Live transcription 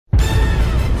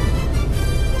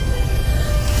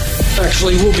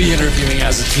Actually, we'll be interviewing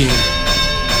as a team.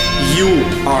 You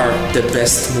are the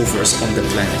best movers on the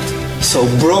planet. So,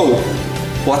 bro,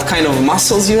 what kind of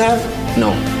muscles you have?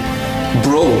 No.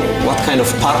 Bro, what kind of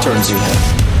patterns you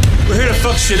have? We're here to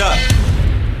fuck shit up.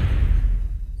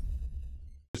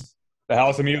 The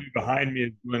house immediately behind me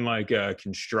is doing like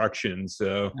construction,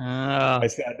 so I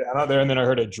sat down out there and then I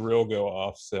heard a drill go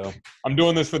off. So I'm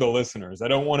doing this for the listeners. I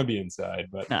don't want to be inside,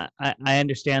 but I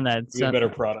understand that. It's a better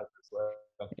product.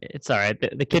 It's all right.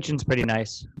 The kitchen's pretty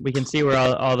nice. We can see where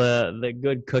all the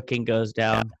good cooking goes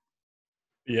down.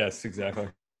 Yes, exactly.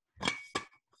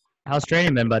 How's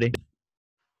training been, buddy?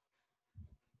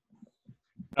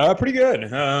 Pretty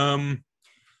good. I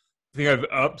think I've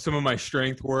upped some of my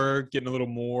strength work, getting a little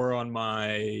more on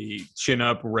my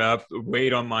chin-up rep,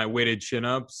 weight on my weighted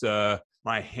chin-ups.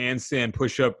 My handstand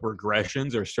push-up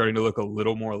regressions are starting to look a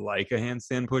little more like a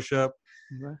handstand push-up,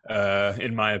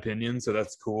 in my opinion, so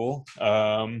that's cool.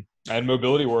 And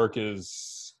mobility work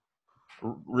is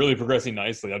really progressing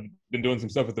nicely. I've been doing some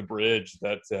stuff with the bridge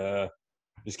that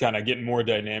just kind of getting more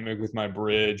dynamic with my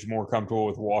bridge, more comfortable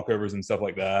with walkovers and stuff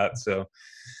like that. So,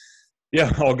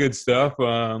 yeah, all good stuff.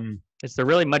 Is there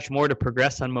really much more to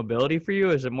progress on mobility for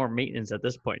you, or is it more maintenance at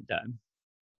this point in time?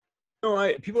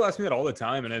 No, people ask me that all the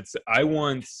time, and I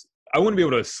want to be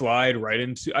able to slide right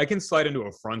into. I can slide into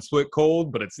a front split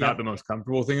cold, but it's not the most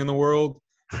comfortable thing in the world.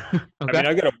 Okay. I mean,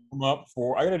 I got to warm up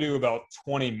I got to do about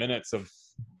 20 minutes of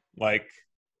like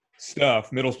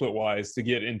stuff middle split wise to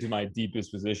get into my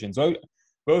deepest position. So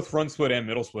both front split and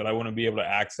middle split, I want to be able to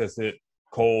access it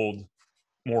cold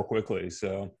more quickly.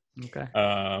 So, okay.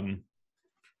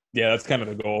 Yeah, that's kind of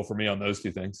the goal for me on those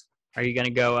two things. Are you going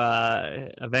to go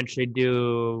eventually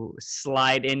do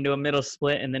slide into a middle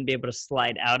split and then be able to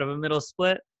slide out of a middle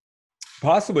split?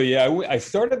 Possibly, yeah. I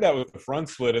started that with the front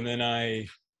split, and then I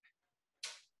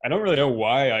don't really know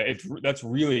why. That's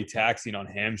really taxing on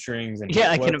hamstrings and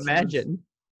I can imagine.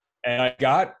 And I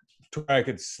got to where I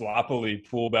could sloppily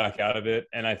pull back out of it,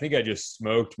 and I think I just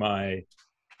smoked my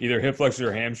either hip flexors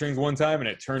or hamstrings one time, and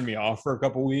it turned me off for a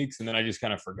couple weeks, and then I just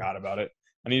kind of forgot about it.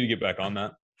 I need to get back on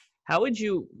that. How would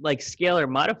you like scale or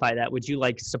modify that? Would you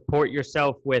like support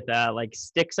yourself with like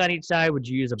sticks on each side? Would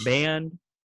you use a band?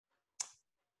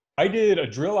 I did a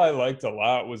drill I liked a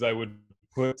lot was I would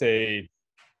I'd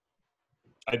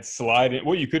slide it.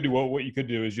 What you could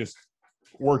do is just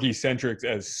work eccentrics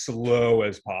as slow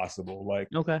as possible. Like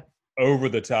over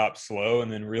the top slow,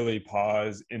 and then really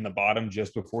pause in the bottom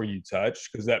just before you touch.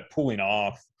 Cause that pulling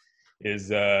off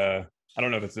is, I don't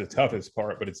know if it's the toughest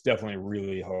part, but it's definitely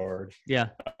really hard. Yeah.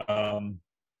 And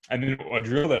then a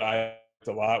drill that I liked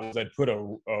a lot was I'd put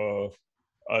a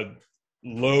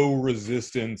low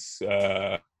resistance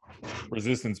band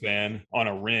on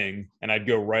a ring, and I'd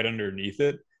go right underneath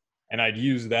it, and I'd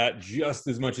use that just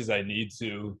as much as I need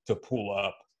to pull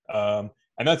up.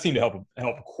 And that seemed to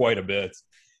help quite a bit.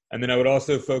 And then I would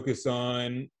also focus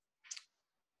on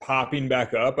popping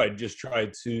back up. I'd just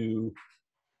try to.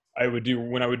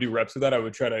 When I would do reps of that, I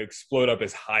would try to explode up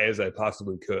as high as I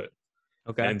possibly could.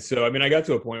 Okay. And so, I mean, I got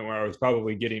to a point where I was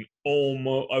probably getting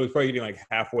like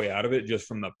halfway out of it just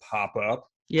from the pop up.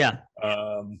 Yeah.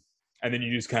 And then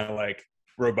you just kind of like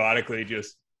robotically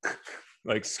just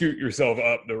like scoot yourself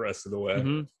up the rest of the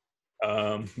way.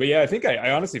 Mm-hmm. But yeah, I think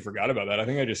I honestly forgot about that. I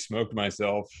think I just smoked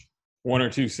myself 1 or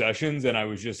 2 sessions, and I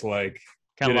was just like,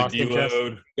 kind of lost interest.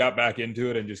 Got back into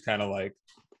it, and just kind of like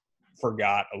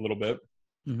forgot a little bit.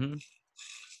 Mm-hmm.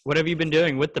 What have you been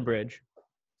doing with the bridge?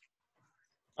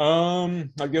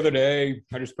 Like the other day,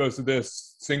 I just posted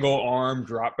this single arm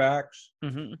drop backs.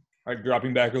 Mm-hmm. Like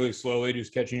dropping back really slowly,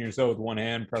 just catching yourself with one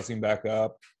hand, pressing back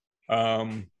up.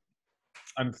 I'm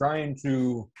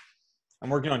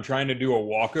working on trying to do a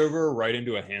walkover right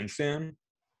into a handstand.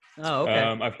 Oh, okay.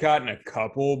 I've gotten a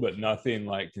couple, but nothing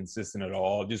like consistent at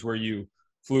all. Just where you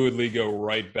fluidly go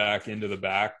right back into the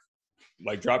back,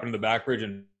 like drop into the back bridge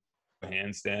and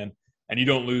handstand, and you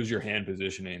don't lose your hand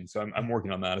positioning. So I'm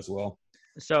working on that as well.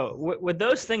 So with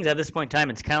those things at this point in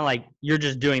time, it's kind of like you're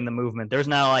just doing the movement. There's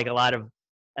not like a lot of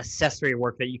accessory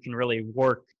work that you can really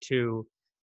work to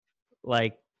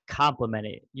like complement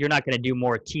it. You're not going to do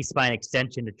more T-spine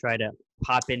extension to try to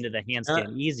pop into the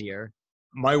handstand easier.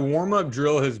 My warm-up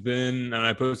drill has been, and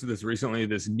I posted this recently,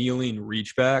 this kneeling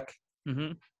reach back.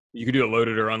 Mm-hmm. You can do it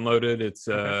loaded or unloaded. It's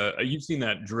you've seen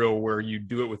that drill where you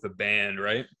do it with a band,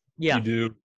 right? Yeah. You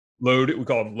do loaded. We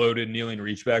call them loaded kneeling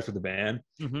reach backs with a band.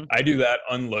 Mm-hmm. I do that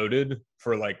unloaded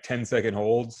for like 10-second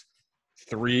holds,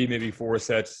 3, maybe 4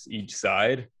 sets each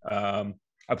side. I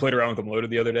played around with them loaded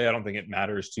the other day. I don't think it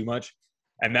matters too much.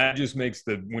 And that just makes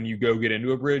when you go get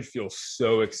into a bridge feel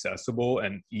so accessible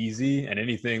and easy, and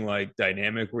anything like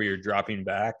dynamic where you're dropping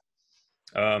back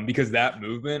because that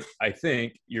movement, I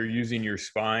think you're using your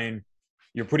spine,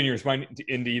 you're putting your spine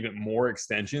into even more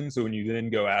extension. So when you then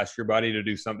go ask your body to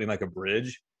do something like a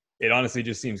bridge, it honestly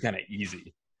just seems kind of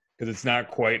easy because it's not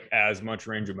quite as much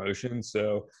range of motion.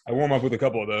 So I warm up with a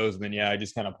couple of those, and then I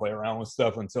just kind of play around with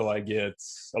stuff until I get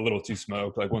a little too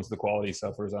smoked. Like once the quality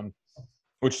suffers,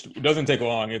 which doesn't take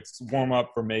long. It's warm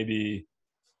up for maybe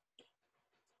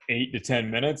 8 to 10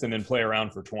 minutes, and then play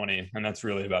around for 20, and that's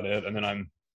really about it. And then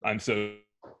I'm so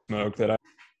smoked that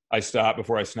I stop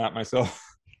before I snap myself.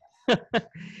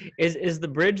 Is the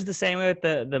bridge the same with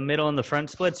the middle and the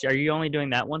front splits? Are you only doing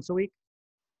that once a week?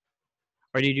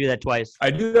 Or do you do that twice? I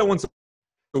do that once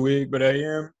a week, but I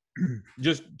am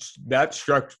just that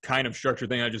kind of structure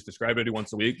thing I just described. I do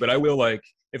once a week, but I will, like,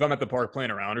 if I'm at the park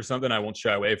playing around or something, I won't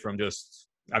shy away from just,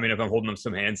 I mean, if I'm holding up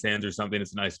some handstands or something,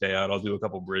 it's a nice day out, I'll do a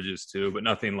couple bridges too, but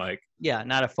nothing like. Yeah,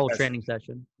 not a full training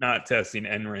session. Not testing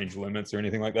end range limits or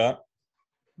anything like that.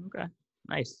 Okay,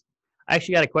 nice. I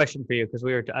actually got a question for you because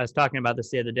I was talking about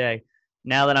this the other day.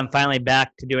 Now that I'm finally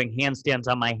back to doing handstands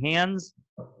on my hands,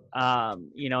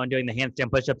 and doing the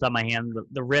handstand push-ups on my hand,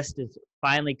 the wrist is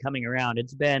finally coming around.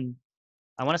 It's been,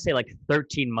 I want to say, like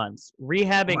 13 months.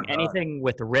 Rehabbing anything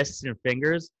with wrists and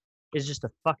fingers is just a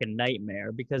fucking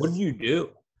nightmare because. What did you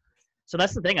do? So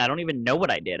that's the thing. I don't even know what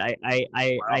I did. I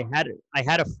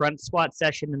had a front squat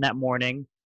session in that morning,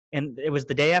 and it was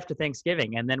the day after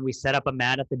Thanksgiving. And then we set up a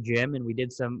mat at the gym, and we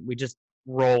just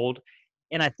rolled.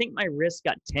 And I think my wrist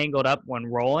got tangled up when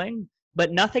rolling,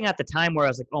 but nothing at the time where I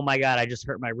was like, oh my God, I just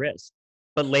hurt my wrist.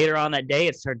 But later on that day,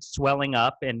 it started swelling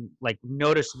up and like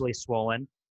noticeably swollen.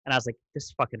 And I was like,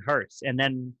 this fucking hurts. And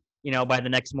then, by the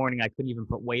next morning, I couldn't even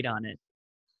put weight on it.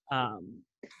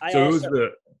 It was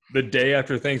the day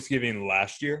after Thanksgiving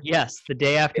last year? Yes, the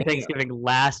day after Thanksgiving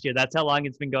last year. That's how long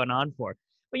it's been going on for.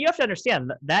 But you have to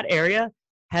understand that area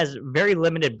has very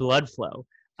limited blood flow.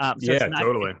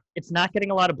 Totally. It's not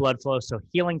getting a lot of blood flow, so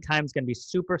healing time is going to be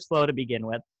super slow to begin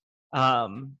with.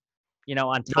 On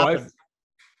top of...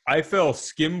 I fell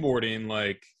skimboarding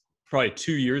like probably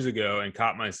 2 years ago and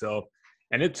caught myself.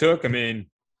 And it took,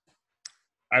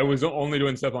 I was only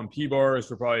doing stuff on P-bars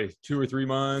for probably 2 or 3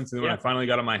 months. And then when I finally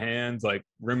got on my hands, like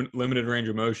limited range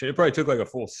of motion, it probably took like a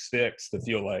full 6 to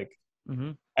feel like.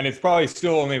 Mm-hmm. And it's probably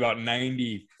still only about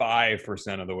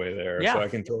 95% of the way there. Yeah.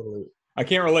 So I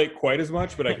can't relate quite as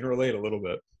much, but I can relate a little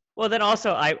bit. Well, then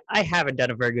also I haven't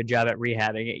done a very good job at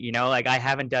rehabbing it. Like I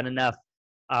haven't done enough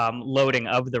loading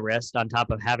of the wrist on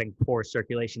top of having poor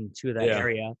circulation to that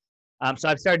area. So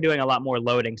I've started doing a lot more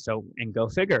loading. And go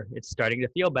figure, it's starting to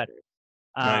feel better.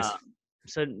 Nice.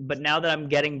 But now that I'm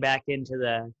getting back into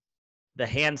the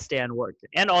handstand work,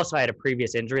 and also I had a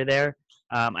previous injury there.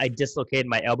 I dislocated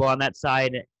my elbow on that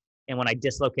side, and when I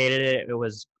dislocated it, it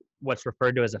was what's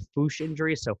referred to as a fouche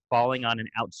injury, so falling on an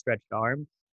outstretched arm.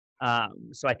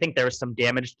 So I think there was some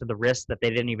damage to the wrist that they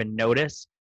didn't even notice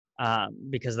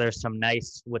because there's some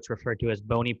nice, what's referred to as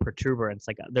bony protuberance.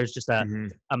 Like there's just a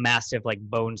massive like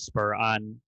bone spur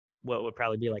on what would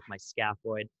probably be like my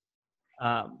scaphoid.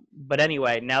 But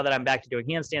anyway, now that I'm back to doing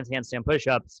handstand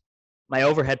push-ups, my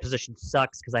overhead position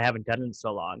sucks because I haven't done it in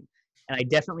so long. And I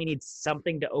definitely need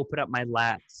something to open up my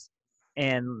lats.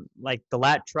 And like the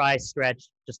lat tri stretch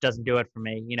just doesn't do it for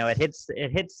me. It hits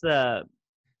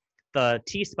the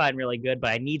T-spine really good,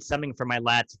 but I need something for my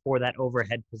lats for that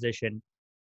overhead position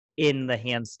in the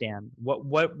handstand.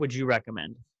 What would you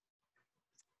recommend?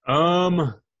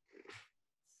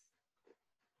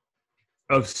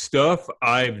 Of stuff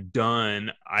I've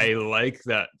done, I like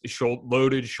that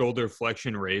loaded shoulder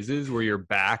flexion raises where your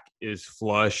back is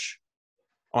flush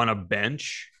on a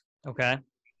bench. Okay.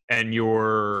 And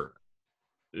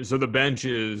so the bench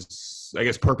is, I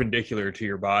guess, perpendicular to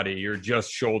your body. Your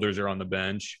just shoulders are on the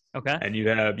bench. Okay. And you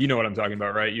have, what I'm talking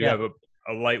about, right? You have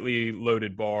a lightly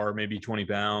loaded bar, maybe 20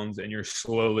 pounds, and you're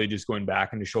slowly just going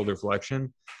back into shoulder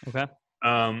flexion. Okay.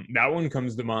 That one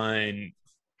comes to mind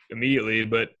immediately,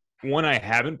 but one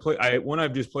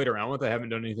I've just played around with, I haven't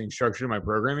done anything structured in my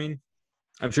programming.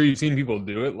 I'm sure you've seen people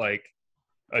do it, like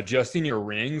adjusting your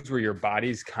rings where your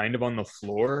body's kind of on the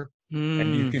floor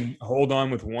and you can hold on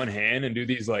with one hand and do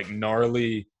these like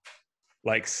gnarly,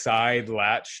 like side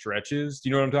lat stretches. Do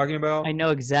you know what I'm talking about? I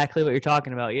know exactly what you're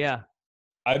talking about. Yeah.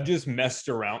 I've just messed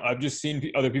around. I've just seen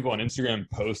other people on Instagram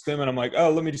post them and I'm like,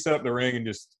 oh, let me just set up the ring and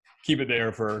just keep it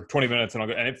there for 20 minutes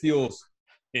and it feels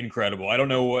incredible. I don't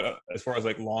know what, as far as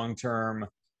like long-term,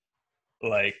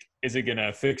 like, is it going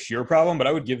to fix your problem? But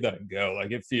I would give that a go.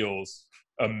 Like it feels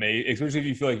amazing, especially if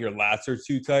you feel like your lats are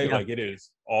too tight. Yeah. Like it is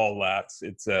all lats.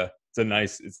 It's a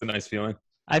nice feeling.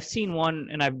 I've seen one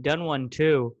and I've done one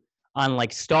too on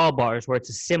like stall bars where it's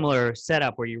a similar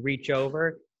setup where you reach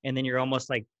over and then you're almost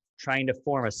like trying to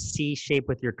form a C shape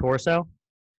with your torso.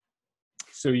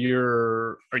 So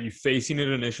are you facing it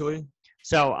initially?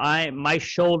 So my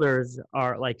shoulders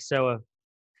are like, so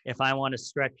if I want to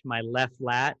stretch my left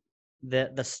lat,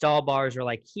 the stall bars are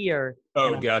like here.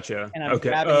 Oh, gotcha. And I'm okay.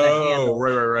 grabbing the handle.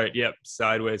 Right. Yep.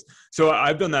 Sideways. So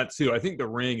I've done that too. I think the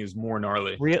ring is more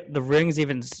gnarly. The ring's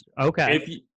even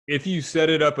okay. If you set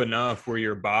it up enough where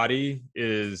your body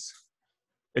is,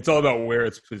 it's all about where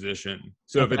it's positioned.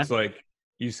 So if it's like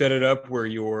you set it up where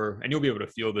and you'll be able to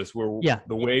feel this, where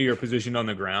the way you're positioned on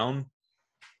the ground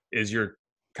is you're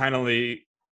kind of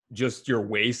just your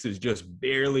waist is just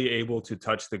barely able to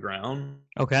touch the ground.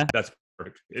 Okay. That's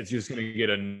perfect. It's just going to get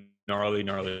a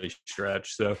gnarly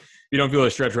stretch. So if you don't feel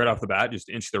a stretch right off the bat, just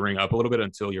inch the ring up a little bit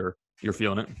until you're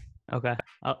feeling it. Okay.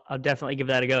 I'll definitely give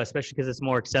that a go, especially because it's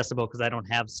more accessible because I don't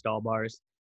have stall bars.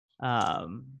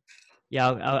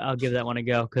 Yeah, I'll give that one a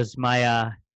go because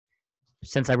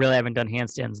since I really haven't done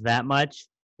handstands that much,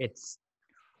 and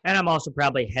I'm also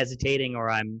probably hesitating or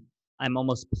I'm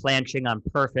almost planching on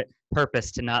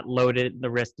purpose to not load the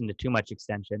wrist into too much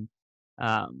extension.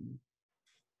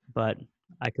 But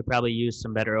I could probably use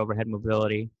some better overhead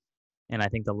mobility, and I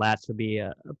think the lats would be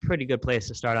a pretty good place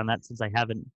to start on that since I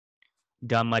haven't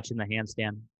done much in the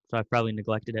handstand, so I've probably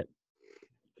neglected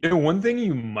it. One thing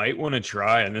you might want to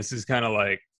try, and this is kind of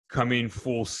like coming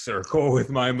full circle with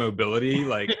my mobility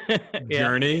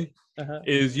journey,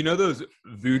 is those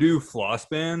voodoo floss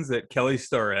bands that Kelly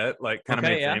Starrett kind of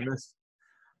made famous?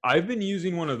 I've been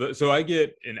using one of those. So I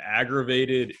get an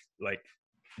aggravated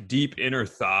deep inner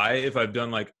thigh if I've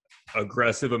done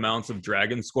aggressive amounts of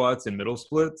dragon squats and middle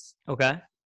splits. Okay.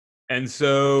 And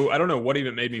so I don't know what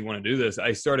even made me want to do this.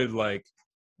 I started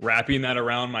wrapping that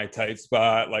around my tight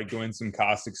spot, doing some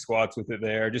Cossack squats with it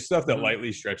there, just stuff that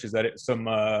lightly stretches at it. Some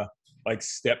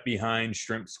step behind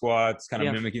shrimp squats, kind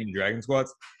of mimicking the dragon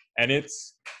squats. And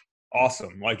it's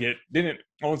awesome. I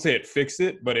won't say it fixed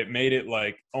it, but it made it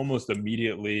almost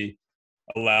immediately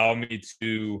allow me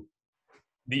to,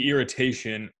 the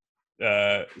irritation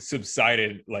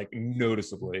subsided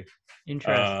noticeably.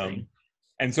 Interesting.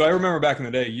 And so I remember back in the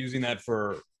day using that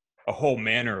for a whole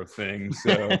manner of things.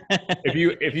 So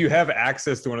if you have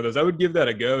access to one of those, I would give that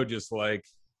a go. Just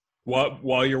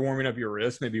while you're warming up your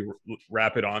wrist, maybe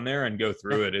wrap it on there and go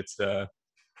through it. It's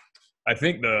I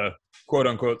think the quote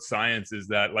unquote science is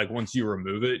that once you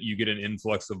remove it, you get an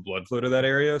influx of blood flow to that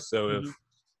area. So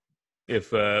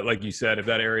if like you said, if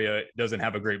that area doesn't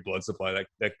have a great blood supply,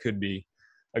 that could be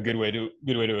a good way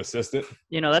to assist it.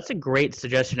 That's a great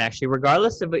suggestion, actually,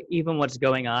 regardless of even what's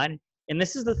going on. And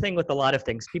this is the thing with a lot of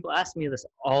things. People ask me this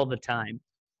all the time.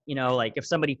 If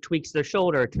somebody tweaks their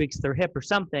shoulder or tweaks their hip or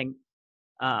something,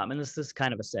 and this is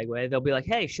kind of a segue, they'll be like,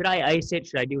 hey, should I ice it?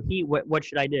 Should I do heat? What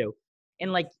should I do?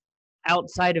 And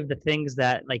outside of the things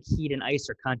that heat and ice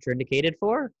are contraindicated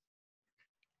for,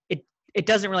 it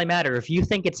doesn't really matter. If you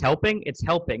think it's helping, it's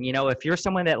helping. If you're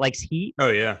someone that likes heat, oh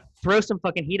yeah, throw some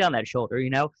fucking heat on that shoulder.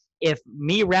 If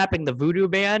me wrapping the voodoo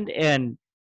band and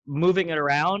moving it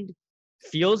around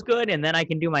feels good and then I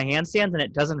can do my handstands and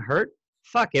it doesn't hurt,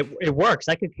 fuck it, it works.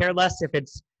 I could care less if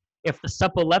the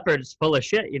supple leopard's full of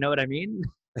shit, you know what I mean?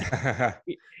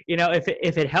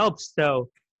 If it helps. So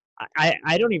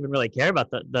I don't even really care about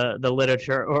the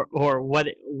literature or what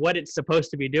it's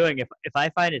supposed to be doing if I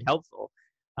find it helpful.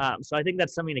 So I think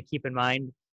that's something to keep in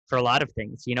mind for a lot of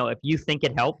things. If you think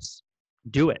it helps,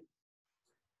 do it.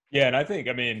 Yeah, and I think,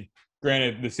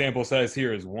 granted, the sample size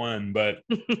here is 1, but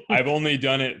I've only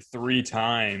done it 3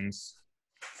 times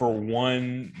for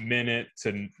 1 minute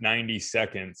to 90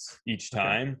 seconds each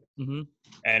time,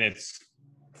 and it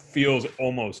feels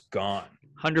almost gone.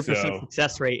 100%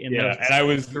 success rate in those. And it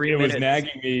was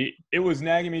nagging me. It was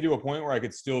nagging me to a point where I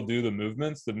could still do the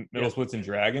movements, the middle splits and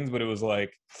dragons, but it was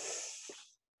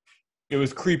it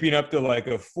was creeping up to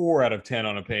a 4 out of 10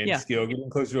 on a pain scale, getting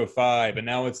closer to a 5, and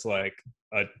now it's a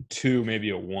 2,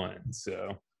 maybe a 1.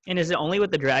 So. And is it only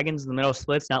with the dragons and the middle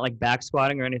splits, not back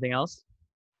squatting or anything else?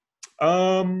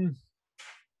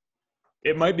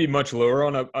 It might be much lower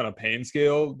on a pain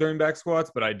scale during back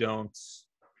squats, but I don't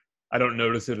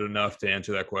notice it enough to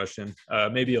answer that question.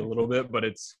 Maybe a little bit, but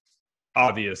it's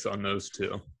obvious on those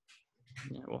 2.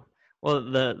 Yeah, well,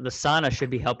 the sauna should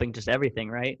be helping just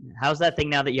everything, right? How's that thing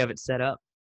now that you have it set up?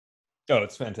 Oh,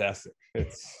 it's fantastic.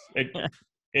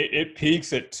 It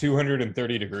peaks at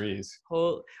 230 degrees.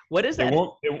 Well, what is that?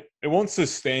 It won't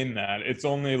sustain that. It's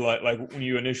only like when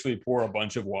you initially pour a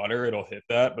bunch of water, it'll hit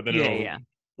that, but then it'll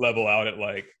level out at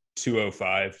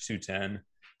 205, 210.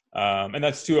 And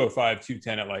that's 205,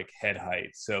 210 at head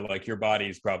height. So your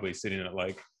body's probably sitting at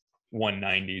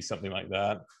 190, something like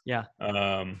that. Yeah.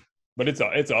 But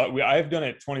I've done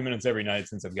it 20 minutes every night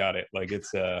since I've got it. Like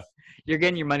it's You're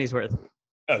getting your money's worth.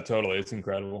 oh, totally. It's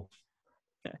incredible.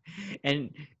 And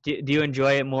do you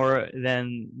enjoy it more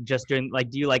than just doing, like,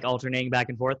 do you like alternating back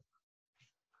and forth?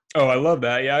 Oh, I love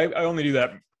that. Yeah, I only do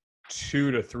that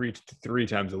 2 to 3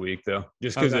 times a week though,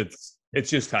 just because Okay. it's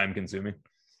just time consuming.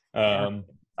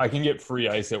 I can get free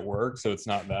ice at work, so it's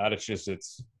not that.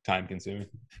 It's time consuming.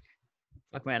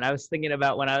 Look, man, I was thinking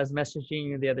about when I was messaging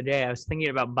you the other day, I was thinking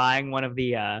about buying one of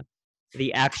the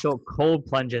actual cold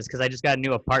plunges because I just got a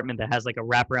new apartment that has like a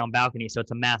wraparound balcony, so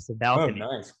it's a massive Oh, balcony.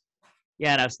 nice.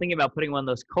 Yeah, and I was thinking about putting one of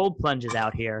those cold plunges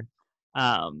out here,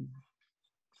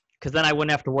 because then I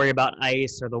wouldn't have to worry about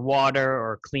ice or the water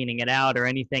or cleaning it out or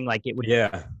anything. Like it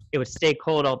would stay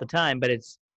cold all the time. But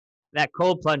that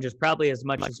cold plunge is probably as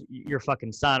much as your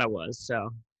fucking sauna was.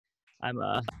 So I'm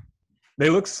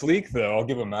They look sleek though. I'll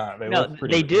give them that.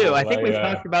 they do. I think we've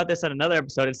talked about this on another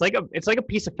episode. It's like a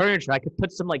piece of furniture. I could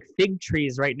put some like fig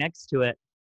trees right next to it,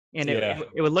 and it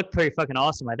would look pretty fucking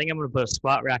awesome. I think I'm gonna put a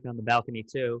squat rack on the balcony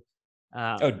too.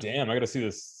 Oh damn! I gotta see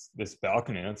this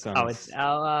balcony. That sounds.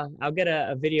 I'll get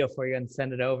a video for you and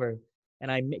send it over.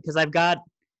 And because I've got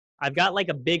like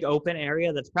a big open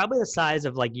area that's probably the size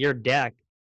of like your deck,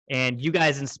 and you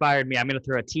guys inspired me. I'm gonna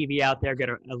throw a TV out there, get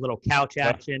a little couch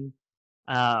action.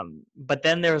 But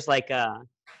then there's like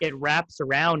it wraps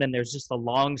around and there's just a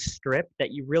long strip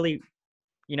that you really,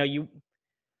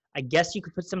 I guess you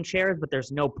could put some chairs, but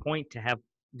there's no point to have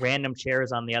random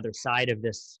chairs on the other side of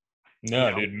this.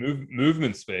 No, dude,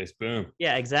 movement space, boom.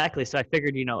 Yeah, exactly. So I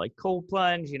figured, like cold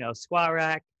plunge, squat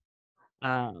rack.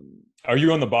 Are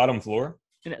you on the bottom floor?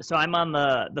 So I'm on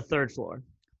the third floor.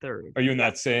 Third. Are you in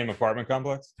that same apartment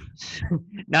complex?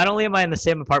 Not only am I in the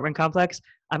same apartment complex,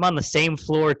 I'm on the same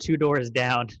floor 2 doors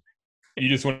down. You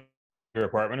just went to your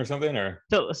apartment or something, or?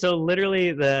 So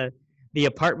literally the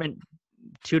apartment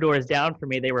 2 doors down from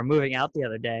me, they were moving out the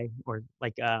other day, or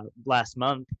like last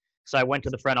month. So I went to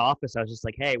the front office. I was just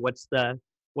like, hey, what's the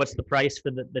price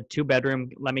for the 2-bedroom?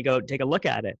 Let me go take a look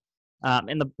at it.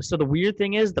 So the weird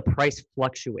thing is the price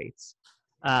fluctuates.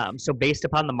 So based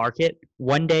upon the market,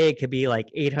 one day it could be like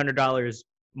 $800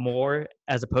 more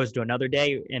as opposed to another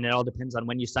day. And it all depends on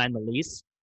when you sign the lease.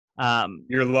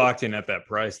 You're locked in at that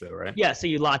price though, right? Yeah. So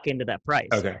you lock into that price.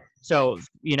 Okay. So,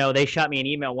 they shot me an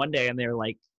email one day and they were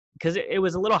like, because it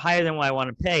was a little higher than what I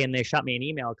wanted to pay. And they shot me an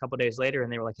email a couple of days later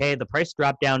and they were like, hey, the price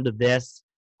dropped down to this.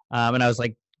 And I was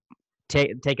like,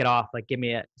 take it off. Like, give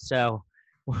me it. So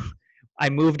I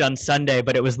moved on Sunday,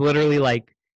 but it was literally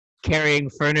like carrying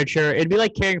furniture. It'd be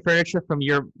like carrying furniture from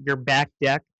your back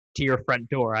deck to your front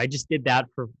door. I just did that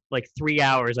for like 3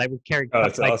 hours. I would carry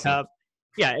cup by cup.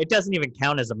 Yeah, it doesn't even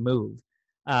count as a move.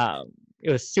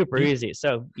 It was super easy.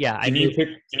 So yeah, Can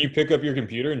you pick up your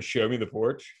computer and show me the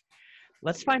porch?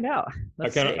 Let's find out. I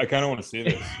kind of want to see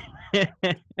this.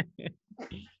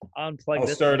 Unplug I'll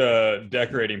this. start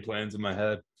decorating plans in my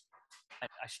head. I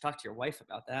should talk to your wife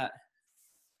about that.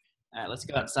 All right, let's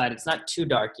go outside. It's not too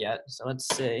dark yet, so let's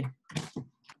see.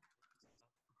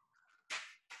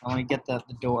 Let me get the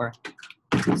door.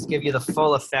 Let's give you the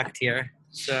full effect here.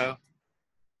 So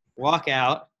walk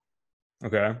out.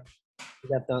 Okay. You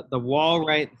got the wall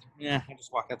right. Yeah, I'll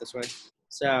just walk out this way.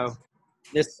 So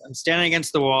I'm standing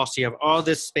against the wall, so you have all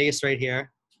this space right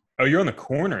here. Oh, you're on the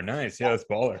corner. Nice. Yeah, that's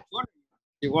baller.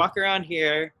 You walk around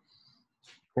here.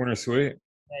 Corner suite.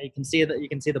 Yeah, you can see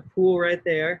the pool right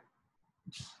there.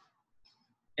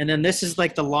 And then this is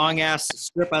like the long ass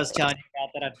strip I was telling you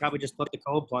about that I'd probably just put the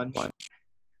cold plunge.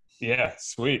 Yeah,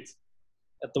 sweet.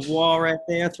 At the wall right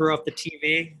there, throw up the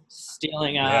TV,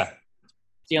 stealing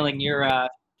your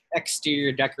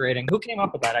exterior decorating. Who came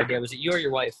up with that idea? Was it you or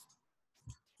your wife?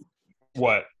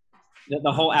 What?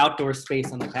 The whole outdoor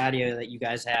space on the patio that you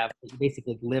guys have, that you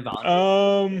basically live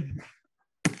on.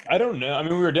 I don't know. I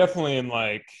mean, we were definitely in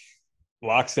like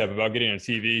lockstep about getting a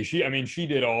TV. She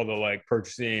did all the like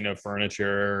purchasing of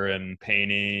furniture and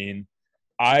painting.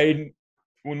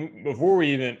 Before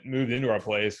we even moved into our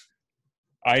place,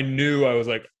 I knew I was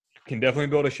like, can definitely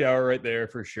build a shower right there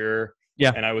for sure.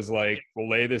 Yeah. And I was like, we'll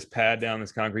lay this pad down,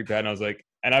 this concrete pad. And I was like,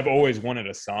 and I've always wanted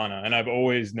a sauna, and I've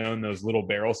always known those little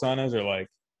barrel saunas are like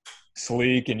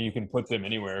sleek and you can put them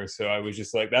anywhere. So I was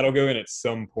just like, that'll go in at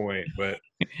some point. But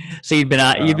so you've been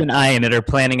eyeing it or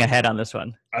planning ahead on this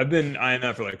one? I've been eyeing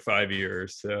that for like 5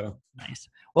 years. So nice.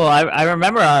 Well, I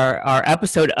remember our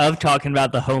episode of talking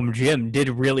about the home gym did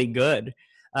really good.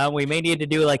 We may need to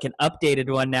do like an updated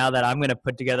one now that I'm going to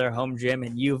put together a home gym,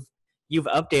 and you've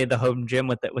updated the home gym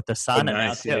with the sauna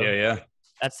now too. Yeah.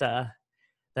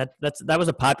 That was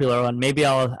a popular one. Maybe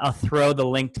I'll throw the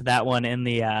link to that one in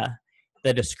the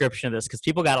the description of this because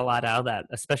people got a lot out of that.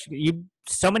 Especially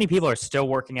so many people are still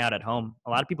working out at home. A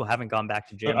lot of people haven't gone back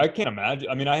to gym. I can't imagine.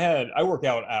 I mean, I work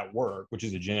out at work, which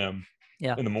is a gym,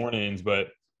 Yeah. in the mornings, but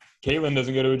Caitlin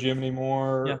doesn't go to a gym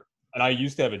anymore. Yeah. And I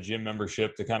used to have a gym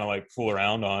membership to kind of like fool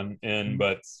around on,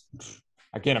 but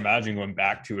I can't imagine going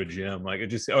back to a gym. Like, I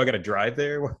got to drive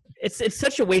there. It's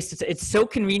such a waste. It's so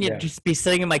convenient to just be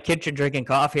sitting in my kitchen drinking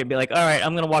coffee and be like, all right,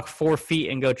 I'm gonna walk 4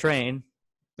 feet and go train.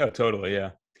 Oh, totally,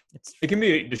 yeah. It can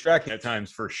be distracting at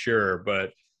times for sure,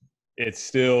 but it's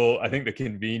still, I think the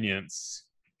convenience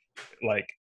like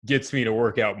gets me to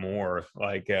work out more,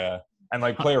 like and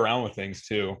like play around with things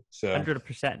too. So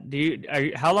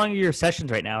 100%. How long are your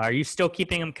sessions right now? Are you still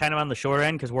keeping them kind of on the short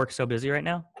end because work's so busy right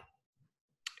now?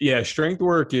 Yeah, strength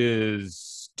work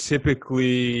is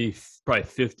typically probably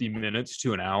 50 minutes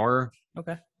to an hour.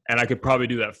 Okay. And I could probably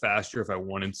do that faster if I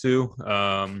wanted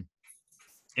to.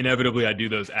 Inevitably, I do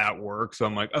those at work. So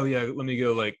I'm like, oh, yeah, let me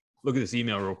go like look at this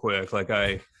email real quick. Like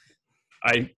I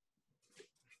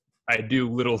do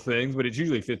little things, but it's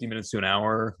usually 50 minutes to an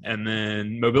hour. And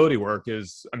then mobility work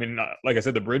is, I mean, like I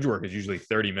said, the bridge work is usually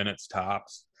 30 minutes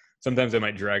tops. Sometimes I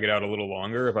might drag it out a little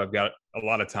longer. If I've got a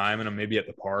lot of time and I'm maybe at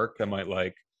the park, I might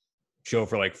like chill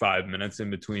for like 5 minutes in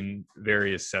between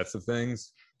various sets of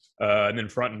things. And then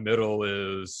front and middle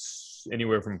is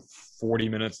anywhere from 40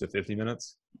 minutes to 50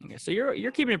 minutes. Okay, so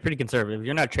you're keeping it pretty conservative.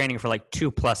 You're not training for like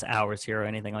 2+ hours here or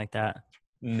anything like that.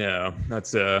 No,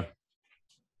 that's it'd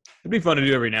be fun to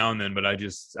do every now and then, but I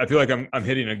feel like I'm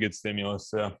hitting a good stimulus.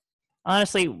 So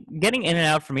honestly, getting in and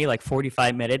out for me like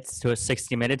 45 minutes to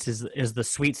 60 minutes is the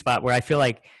sweet spot where I feel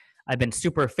like I've been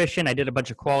super efficient. I did a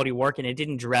bunch of quality work and it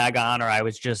didn't drag on, or I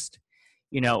was just,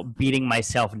 beating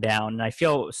myself down. And I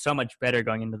feel so much better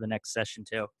going into the next session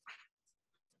too.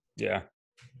 Yeah.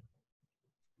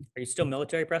 Are you still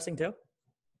military pressing too?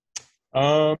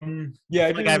 Yeah.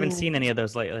 I haven't seen any of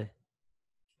those lately.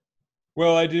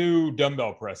 Well, I do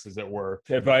dumbbell presses at work.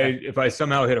 If I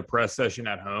somehow hit a press session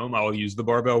at home, I'll use the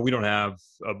barbell. We don't have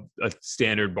a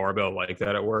standard barbell like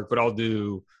that at work, but I'll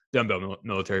do dumbbell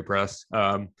military press.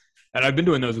 And I've been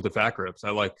doing those with the fat grips.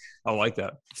 I like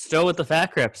that. Still with the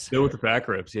fat grips. Still with the fat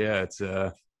grips. Yeah, it's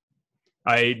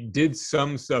I did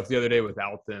some stuff the other day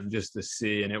without them just to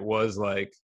see, and it was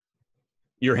like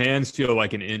your hands feel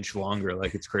like an inch longer.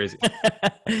 Like, it's crazy.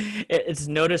 It's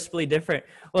noticeably different.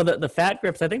 Well, the fat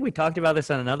grips, I think we talked about this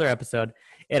on another episode.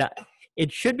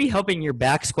 It should be helping your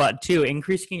back squat too.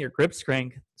 Increasing your grip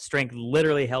strength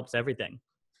literally helps everything.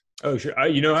 Oh, sure.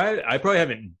 I probably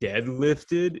haven't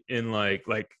deadlifted in like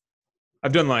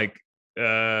I've done like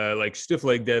stiff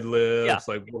leg deadlifts,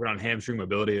 like working on hamstring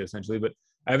mobility essentially, but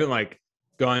I haven't like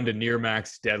gone to near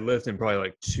max deadlift in probably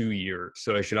like 2 years.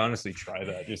 So I should honestly try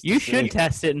that. You should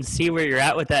test it and see where you're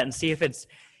at with that and see if it's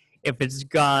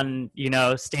gone,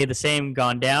 stay the same,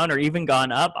 gone down, or even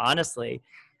gone up, honestly.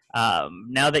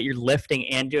 Now that you're lifting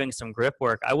and doing some grip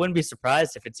work, I wouldn't be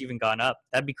surprised if it's even gone up.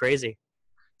 That'd be crazy.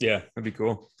 Yeah, that'd be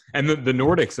cool. And the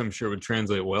Nordics, I'm sure, would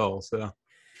translate well. So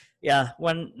yeah,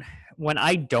 when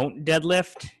I don't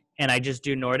deadlift and I just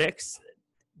do Nordics,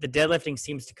 the deadlifting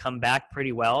seems to come back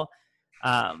pretty well.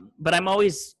 But I'm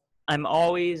always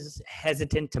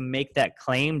hesitant to make that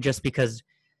claim just because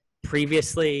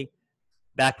previously,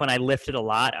 back when I lifted a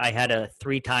lot, I had a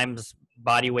 3 times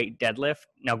body weight deadlift.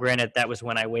 Now, granted, that was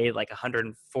when I weighed like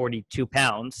 142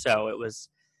 pounds. So it was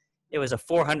a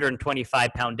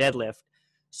 425 pound deadlift.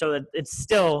 So it's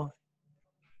still,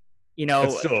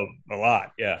 it's still a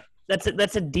lot. Yeah.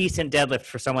 That's a decent deadlift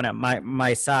for someone at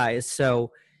my size.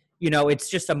 So, it's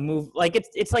just a move. Like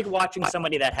it's like watching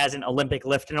somebody that hasn't Olympic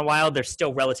lift in a while. They're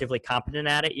still relatively competent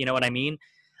at it. You know what I mean?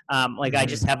 I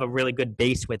just have a really good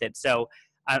base with it. So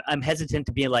I'm hesitant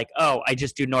to be like, oh, I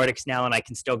just do Nordics now and I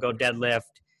can still go deadlift,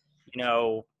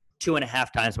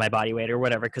 2.5 times my body weight or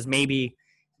whatever. Cause maybe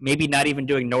not even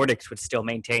doing Nordics would still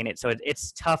maintain it. So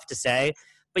it's tough to say,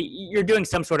 but you're doing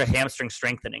some sort of hamstring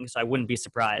strengthening. So I wouldn't be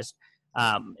surprised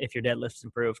if your deadlift's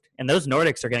improved. And those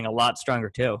Nordics are getting a lot stronger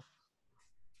too.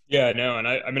 Yeah, no, and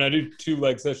I do 2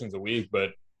 leg sessions a week,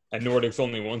 and Nordics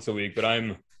only once a week. But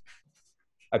I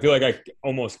feel like I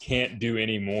almost can't do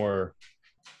any more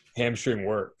hamstring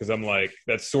work because I'm like,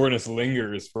 that soreness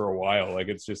lingers for a while. Like,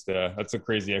 it's just that's a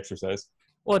crazy exercise.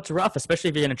 Well, it's rough, especially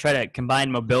if you're going to try to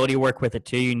combine mobility work with it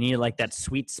too. You need like that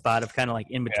sweet spot of kind of like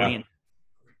in between.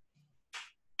 Yeah.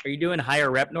 Are you doing higher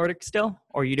rep Nordic still,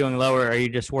 or are you doing lower? Or are you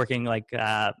just working like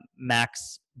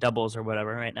max doubles or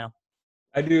whatever right now?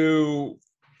 I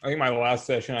think my last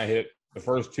session I hit the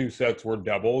first 2 sets were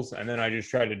doubles, and then I just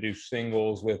tried to do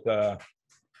singles with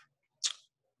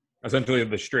essentially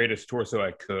the straightest torso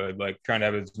I could, like trying to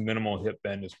have as minimal hip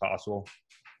bend as possible.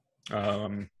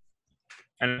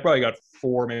 And I probably got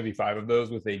 4, maybe 5 of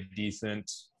those with a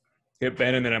decent hip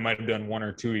bend, and then I might have done 1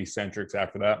 or 2 eccentrics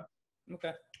after that.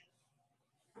 Okay.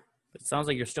 But it sounds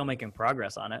like you're still making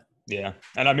progress on it. Yeah.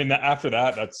 And I mean, after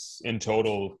that, that's in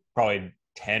total probably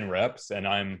 10 reps, and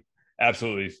I'm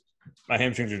absolutely – my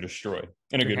hamstrings are destroyed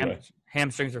in a good way.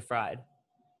 Hamstrings are fried.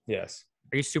 Yes.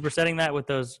 Are you supersetting that with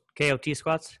those KOT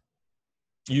squats?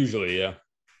 Usually, yeah.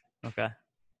 Okay.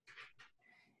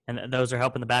 And those are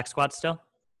helping the back squats still?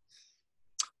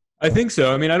 I think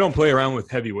so. I mean, I don't play around with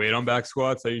heavy weight on back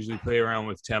squats. I usually play around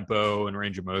with tempo and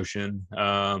range of motion.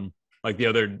 Like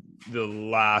the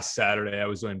last Saturday, I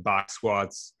was doing box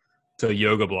squats to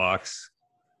yoga blocks,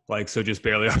 like, so just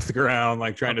barely off the ground,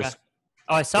 like trying to.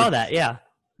 Oh, I saw that. Yeah.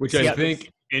 Which I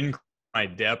think increased my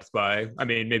depth by, I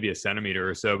mean, maybe a centimeter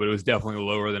or so, but it was definitely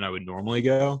lower than I would normally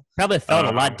go. Probably felt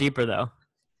a lot deeper though.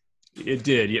 It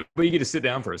did, yeah. But you get to sit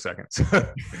down for a second.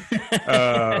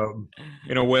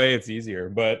 In a way, it's easier.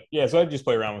 But yeah, so I just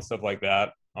play around with stuff like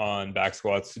that on back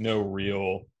squats. No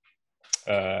real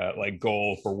like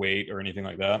goal for weight or anything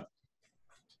like that.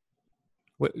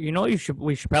 You know what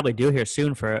we should probably do here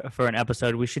soon for an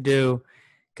episode? We should do,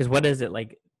 because what is it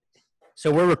like?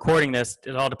 So we're recording this.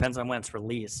 It all depends on when it's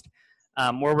released.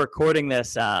 We're recording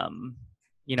this,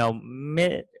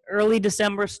 early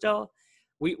December still.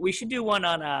 We should do one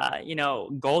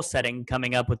on, goal setting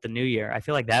coming up with the new year. I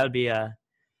feel like that would be a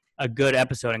good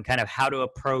episode, and kind of how to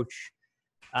approach,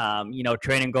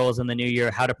 training goals in the new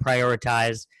year, how to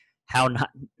prioritize, how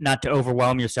not to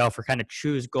overwhelm yourself, or kind of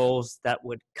choose goals that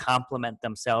would complement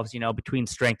themselves, between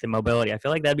strength and mobility. I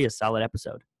feel like that'd be a solid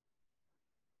episode.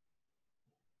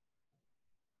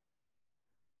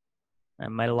 I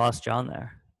might have lost John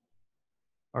there.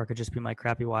 Or it could just be my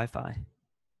crappy Wi-Fi.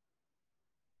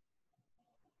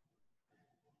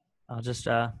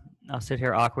 I'll sit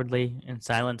here awkwardly in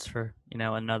silence for,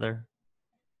 another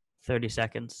 30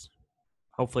 seconds.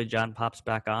 Hopefully John pops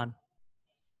back on.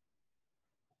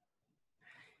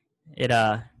 It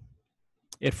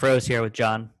froze here with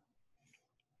John.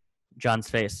 John's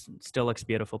face still looks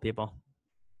beautiful, people.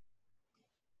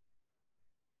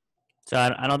 So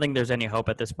I don't think there's any hope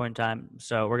at this point in time.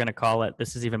 So we're going to call it.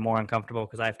 This is even more uncomfortable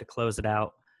because I have to close it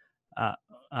out.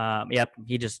 Yep,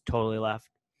 he just totally left.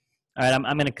 All right,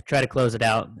 I'm going to try to close it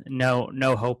out.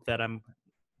 No hope that I'm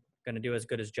going to do as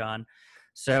good as John.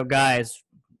 So guys,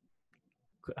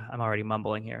 I'm already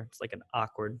mumbling here. It's like an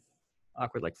awkward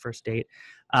like first date.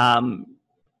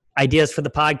 Ideas for the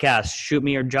podcast, shoot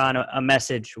me or John a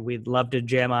message. We'd love to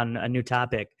jam on a new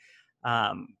topic.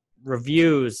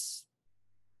 Reviews,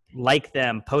 like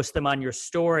them, post them on your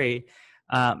story.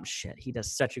 He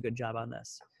does such a good job on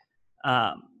this.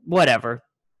 Whatever.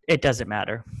 It doesn't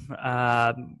matter.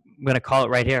 I'm going to call it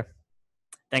right here.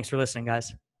 Thanks for listening,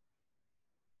 guys.